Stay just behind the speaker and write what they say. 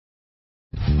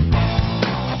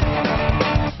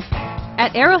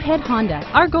At Arrowhead Honda,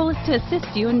 our goal is to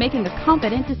assist you in making a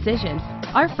confident decision.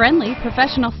 Our friendly,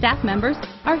 professional staff members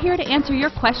are here to answer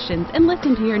your questions and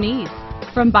listen to your needs.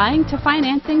 From buying to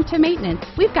financing to maintenance,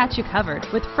 we've got you covered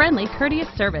with friendly, courteous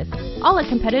service, all at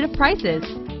competitive prices.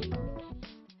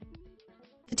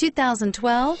 The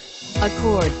 2012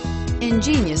 Accord.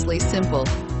 Ingeniously simple,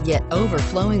 yet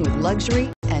overflowing with luxury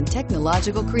and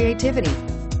technological creativity.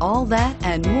 All that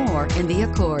and more in the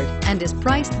Accord, and is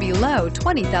priced below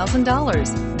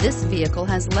 $20,000. This vehicle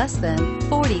has less than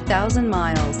 40,000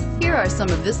 miles. Here are some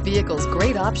of this vehicle's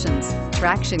great options: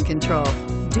 traction control,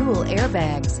 dual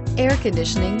airbags, air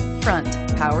conditioning,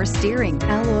 front, power steering,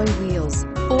 alloy wheels,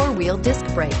 four-wheel disc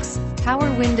brakes,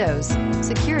 power windows,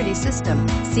 security system,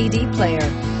 CD player,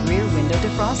 rear window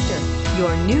defroster.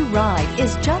 Your new ride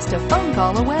is just a phone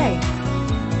call away.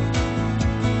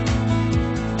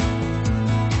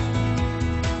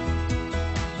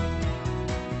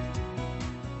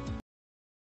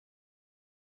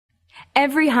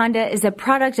 Every Honda is a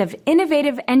product of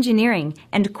innovative engineering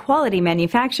and quality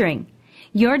manufacturing.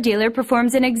 Your dealer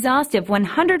performs an exhaustive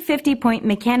 150-point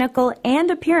mechanical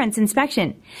and appearance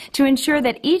inspection to ensure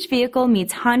that each vehicle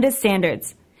meets Honda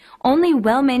standards. Only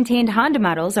well-maintained Honda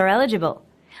models are eligible.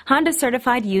 Honda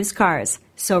certified used cars,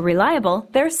 so reliable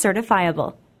they're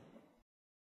certifiable.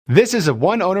 This is a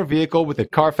one-owner vehicle with a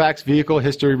Carfax Vehicle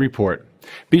History Report.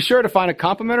 Be sure to find a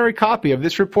complimentary copy of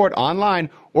this report online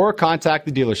or contact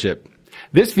the dealership.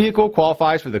 This vehicle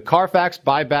qualifies for the Carfax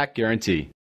Buyback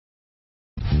Guarantee.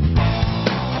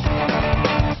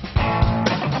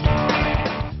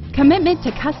 Commitment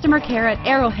to customer care at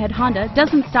Arrowhead Honda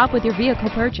doesn't stop with your vehicle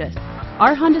purchase.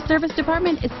 Our Honda service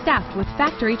department is staffed with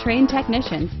factory-trained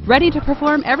technicians ready to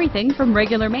perform everything from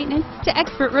regular maintenance to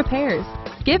expert repairs.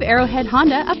 Give Arrowhead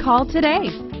Honda a call today.